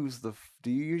you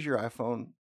use your iPhone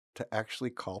to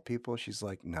actually call people? She's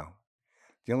like, no.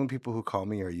 The only people who call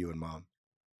me are you and mom.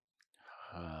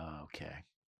 Okay.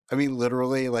 I mean,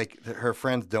 literally, like her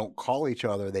friends don't call each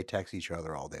other; they text each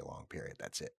other all day long. Period.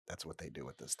 That's it. That's what they do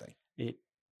with this thing.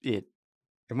 It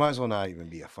might as well not even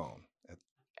be a phone.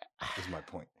 Is my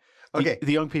point. Okay.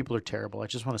 The young people are terrible. I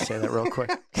just want to say that real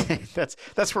quick.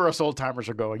 That's where us old timers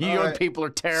are going. You young people are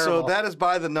terrible. So that is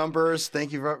by the numbers.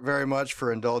 Thank you very much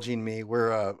for indulging me.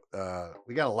 We're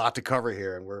we got a lot to cover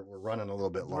here, and we're running a little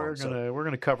bit long. We're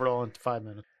gonna cover it all in 5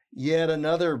 minutes. Yet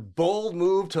another bold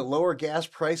move to lower gas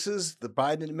prices. The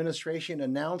Biden administration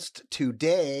announced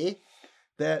today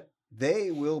that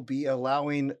they will be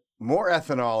allowing more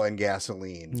ethanol in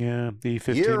gasoline. Yeah, the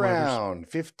 15 year-round,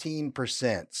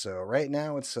 15%. So right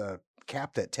now it's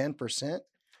capped at 10%.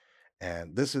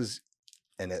 And this is,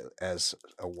 as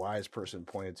a wise person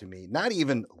pointed to me, not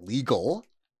even legal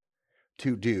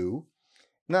to do.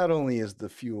 Not only is the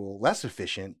fuel less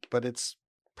efficient, but it's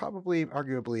probably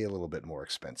arguably a little bit more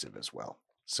expensive as well.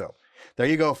 So there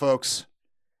you go, folks.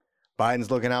 Biden's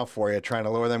looking out for you, trying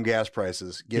to lower them gas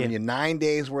prices, giving you 9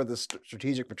 days worth of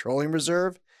strategic petroleum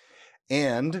reserve,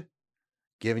 and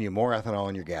giving you more ethanol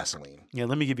in your gasoline. Yeah,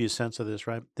 let me give you a sense of this,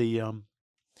 right? The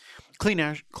Clean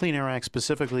Air Act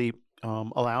specifically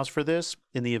allows for this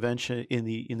in the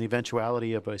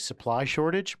eventuality of a supply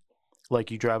shortage,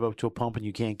 like you drive up to a pump and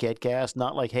you can't get gas.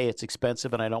 Not like, hey, it's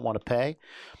expensive and I don't want to pay.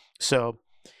 So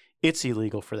it's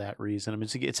illegal for that reason. I mean,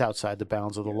 it's outside the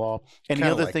bounds of the law. And Kinda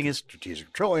the other like thing the is, strategic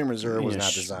petroleum reserve was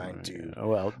not designed to.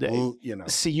 Well,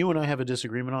 see, you and I have a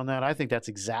disagreement on that. I think that's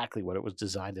exactly what it was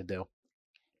designed to do.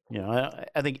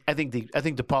 I think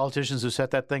the politicians who set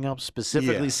that thing up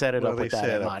specifically set it up with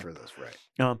that in mind. For this,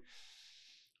 right?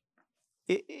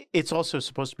 It's also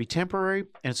supposed to be temporary,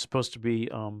 and it's supposed to be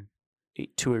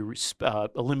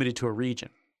limited to a region.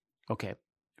 Okay.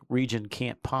 Region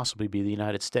can't possibly be the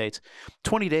United States.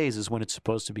 20 days is when it's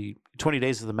supposed to be. 20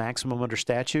 days is the maximum under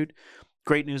statute.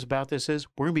 Great news about this is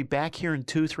we're going to be back here in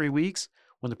 2-3 weeks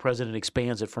when the president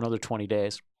expands it for another 20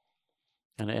 days.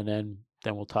 And then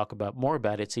we'll talk more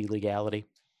about its illegality.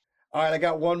 All right, I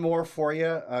got one more for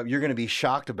you. You're going to be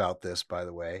shocked about this, by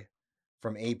the way.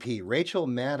 From AP, Rachel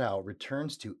Maddow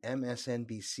returns to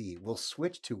MSNBC. Will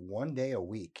switch to 1 day a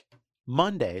week.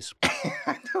 Mondays.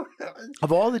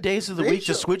 Of all the days of the week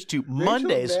to switch to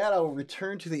Mondays. Rachel Maddow will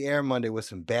return to the air Monday with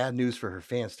some bad news for her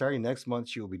fans. Starting next month,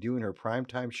 she will be doing her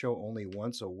primetime show only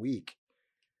once a week.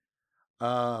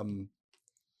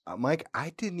 Mike,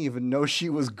 I didn't even know she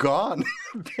was gone.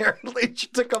 Apparently, she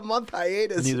took a month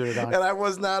hiatus. Neither did I. And I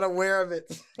was not aware of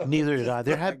it. Neither did I.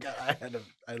 I had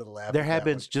to laugh. There have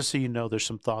been, just so you know, there's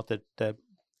some thought that the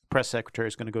press secretary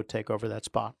is going to go take over that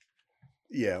spot.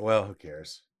 Yeah, well, who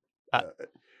cares?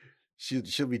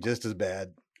 She'll be just as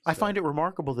bad. I find it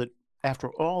remarkable that after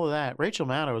all of that, Rachel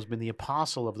Maddow has been the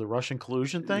apostle of the Russian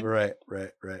collusion thing. Right.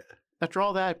 After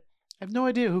all that, I have no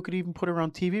idea who could even put her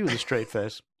on TV with a straight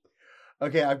face.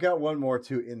 Okay, I've got one more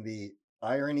too in the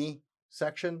irony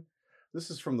section. This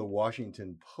is from the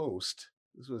Washington Post.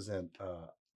 This was a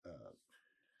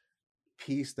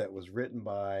piece that was written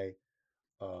by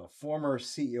former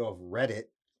CEO of Reddit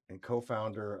and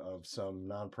co-founder of some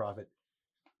nonprofit.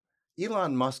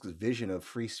 Elon Musk's vision of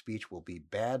free speech will be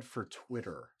bad for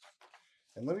Twitter.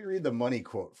 And let me read the money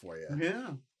quote for you.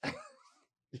 Yeah.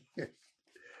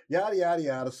 Yada, yada,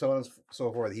 yada, so on and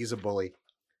so forth. He's a bully.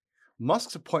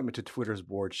 Musk's appointment to Twitter's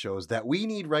board shows that we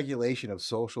need regulation of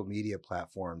social media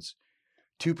platforms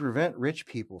to prevent rich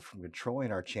people from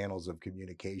controlling our channels of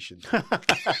communication.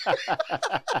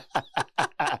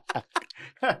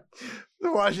 The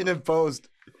Washington Post.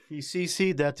 He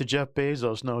CC'd that to Jeff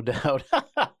Bezos, no doubt.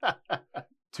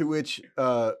 To which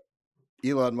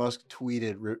Elon Musk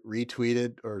tweeted,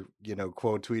 retweeted, or,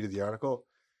 quote tweeted the article,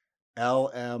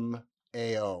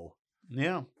 LMAO.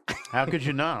 Yeah. How could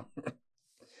you not?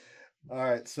 All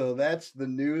right, so that's the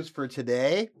news for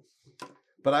today.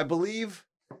 But I believe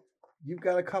you've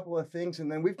got a couple of things,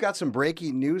 and then we've got some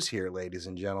breaking news here, ladies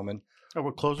and gentlemen. Oh,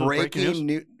 we're closing with breaking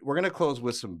news? We're going to close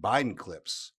with some Biden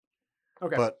clips.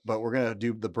 Okay. But we're going to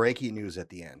do the breaking news at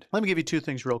the end. Let me give you two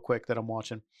things real quick that I'm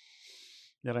watching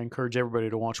that I encourage everybody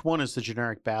to watch. One is the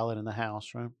generic ballot in the House,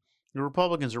 right? The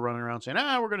Republicans are running around saying,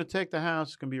 we're going to take the House.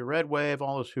 It's going to be a red wave,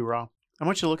 all this hoorah. I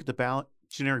want you to look at the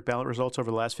generic ballot results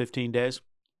over the last 15 days.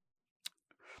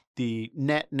 The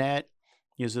net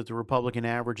is that the Republican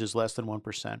average is less than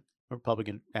 1%.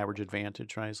 Republican average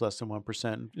advantage, right, is less than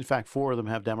 1%. In fact, 4 of them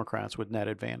have Democrats with net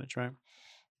advantage, right?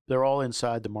 They're all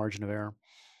inside the margin of error.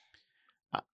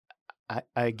 I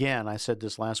said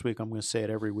this last week. I'm going to say it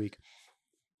every week.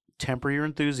 Temper your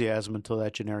enthusiasm until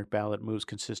that generic ballot moves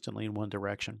consistently in one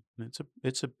direction. It's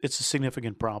a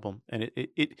significant problem, and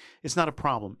it's not a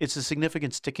problem. It's a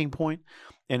significant sticking point.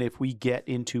 And if we get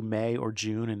into May or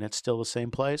June and it's still the same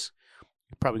place,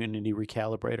 we're probably going to need to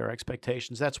recalibrate our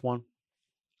expectations. That's one.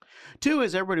 Two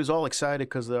is everybody was all excited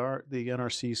because the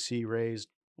NRCC raised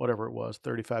whatever it was,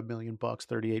 $35 million,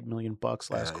 $38 million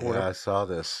last quarter. Yeah, I saw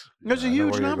this. It's a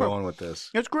huge number. You're going with this.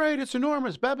 It's great. It's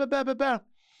enormous.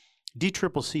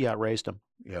 DCCC outraised them.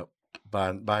 Yep.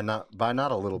 By not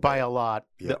a little bit. By a lot.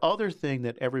 Yep. The other thing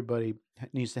that everybody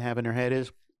needs to have in their head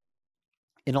is,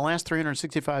 in the last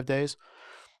 365 days,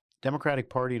 Democratic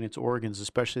Party and its organs,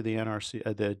 especially the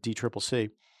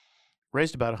DCCC,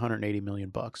 raised about $180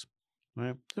 million.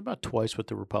 Right? It's about twice what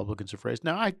the Republicans have raised.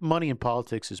 Now, money in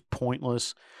politics is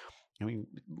pointless. I mean,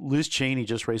 Liz Cheney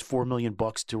just raised $4 million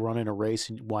to run in a race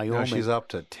in Wyoming. No, she's up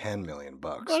to $10 million,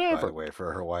 by the way,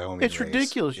 for her Wyoming It's race.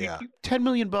 ridiculous. Yeah. $10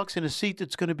 million in a seat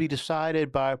that's going to be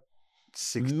decided by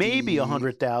maybe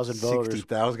 100,000 voters.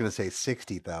 I was going to say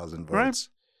 60,000 votes. Right?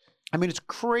 I mean, it's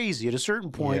crazy. At a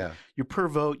certain point, your per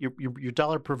vote, your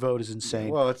dollar per vote is insane.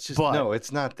 Well, it's just no,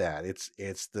 it's not that. It's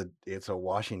a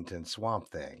Washington swamp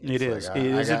thing. It is. Like,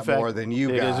 I got more than you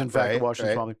got. It is in fact right? a Washington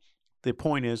right? swamp thing. The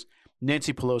point is,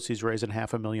 Nancy Pelosi's raising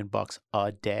 $500,000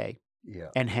 a day,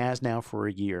 and has now for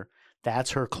a year.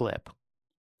 That's her clip.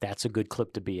 That's a good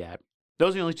clip to be at.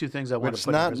 Those are the only two things I want to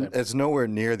put in. It's nowhere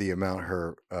near the amount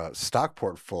her stock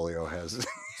portfolio has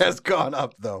gone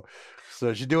up, though.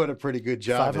 So she's doing a pretty good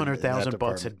job.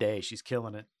 $500,000 a day. She's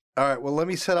killing it. All right. Well, let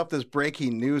me set up this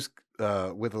breaking news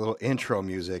with a little intro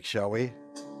music, shall we?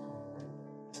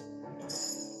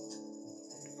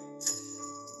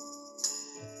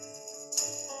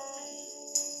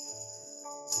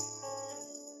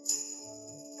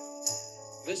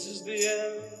 This is the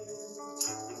end.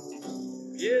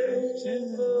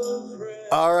 Beautiful friend.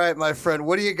 All right, my friend.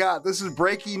 What do you got? This is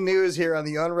breaking news here on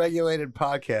the Unregulated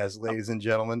Podcast, ladies and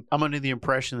gentlemen. I'm under the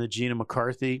impression that Gina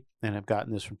McCarthy, and I've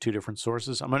gotten this from two different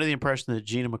sources, I'm under the impression that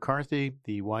Gina McCarthy,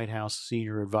 the White House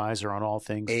senior advisor on all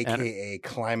things, AKA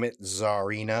Climate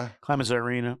Czarina. Climate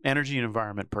Czarina, energy and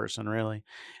environment person, really.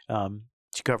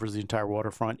 She covers the entire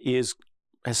waterfront, has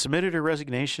submitted her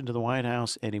resignation to the White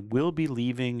House, and it will be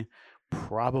leaving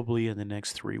probably in the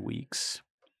next 3 weeks.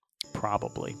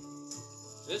 Probably.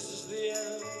 This is the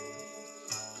end.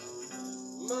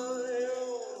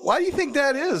 Why do you think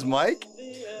that is, Mike?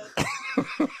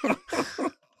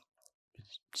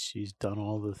 She's done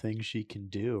all the things she can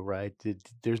do, right?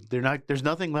 There's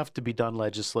nothing left to be done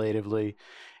legislatively,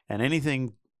 and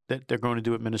anything that they're going to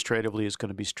do administratively is going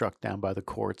to be struck down by the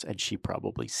courts, and she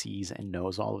probably sees and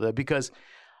knows all of that. Because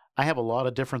I have a lot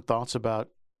of different thoughts about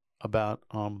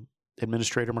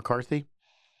Administrator McCarthy.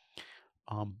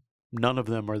 None of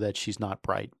them are that she's not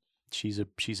bright. She's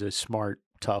a smart,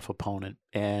 tough opponent,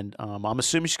 and I'm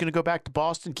assuming she's going to go back to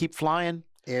Boston, keep flying.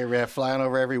 Yeah, flying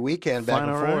over every weekend, back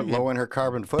and forth, lowering her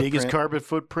carbon footprint. Biggest carbon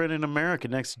footprint in America,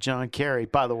 next to John Kerry.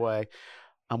 By the way,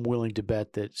 I'm willing to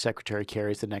bet that Secretary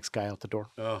Kerry's the next guy out the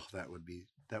door. Oh, that would be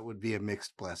a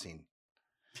mixed blessing.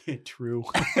 True.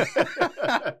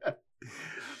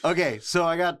 Okay, so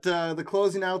I got the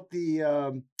closing out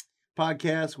the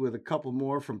podcast with a couple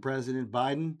more from President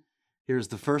Biden. Here's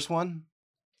the first one.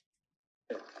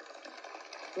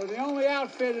 We're the only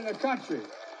outfit in the country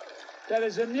that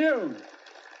is immune.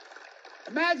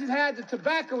 Imagine had the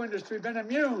tobacco industry been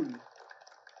immune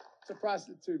to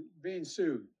prostitute being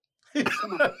sued.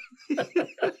 Come on.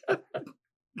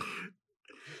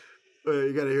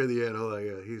 You got to hear the end. Hold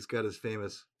on. He's got his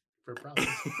famous. For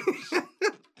prostitutes.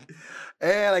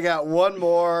 And I got one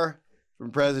more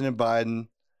from President Biden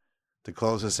to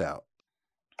close us out.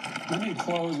 Let me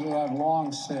close with what I've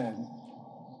long said.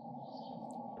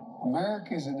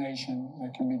 America is a nation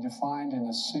that can be defined in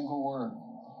a single word.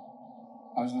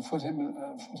 I was in the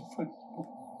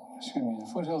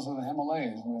foothills of the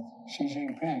Himalayas with Xi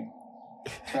Jinping,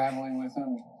 traveling with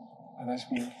him. I guess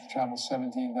we traveled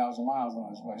 17,000 miles when I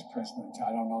was vice president.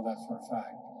 I don't know that for a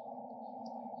fact.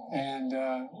 And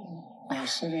we were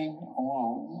sitting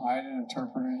alone. I had an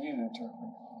interpreter, and he had an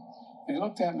interpreter. And he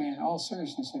looked at me in all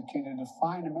seriousness and said, "Can you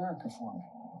define America for me?"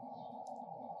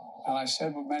 And I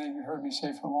said what many of you heard me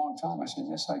say for a long time. I said,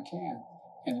 "Yes, I can.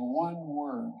 In one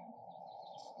word,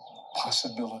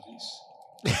 possibilities."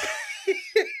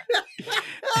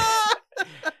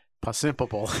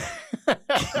 Possible.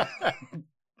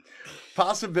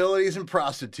 Possibilities and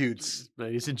prostitutes.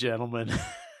 Ladies and gentlemen.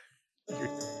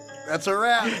 That's a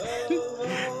wrap.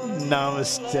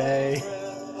 Namaste.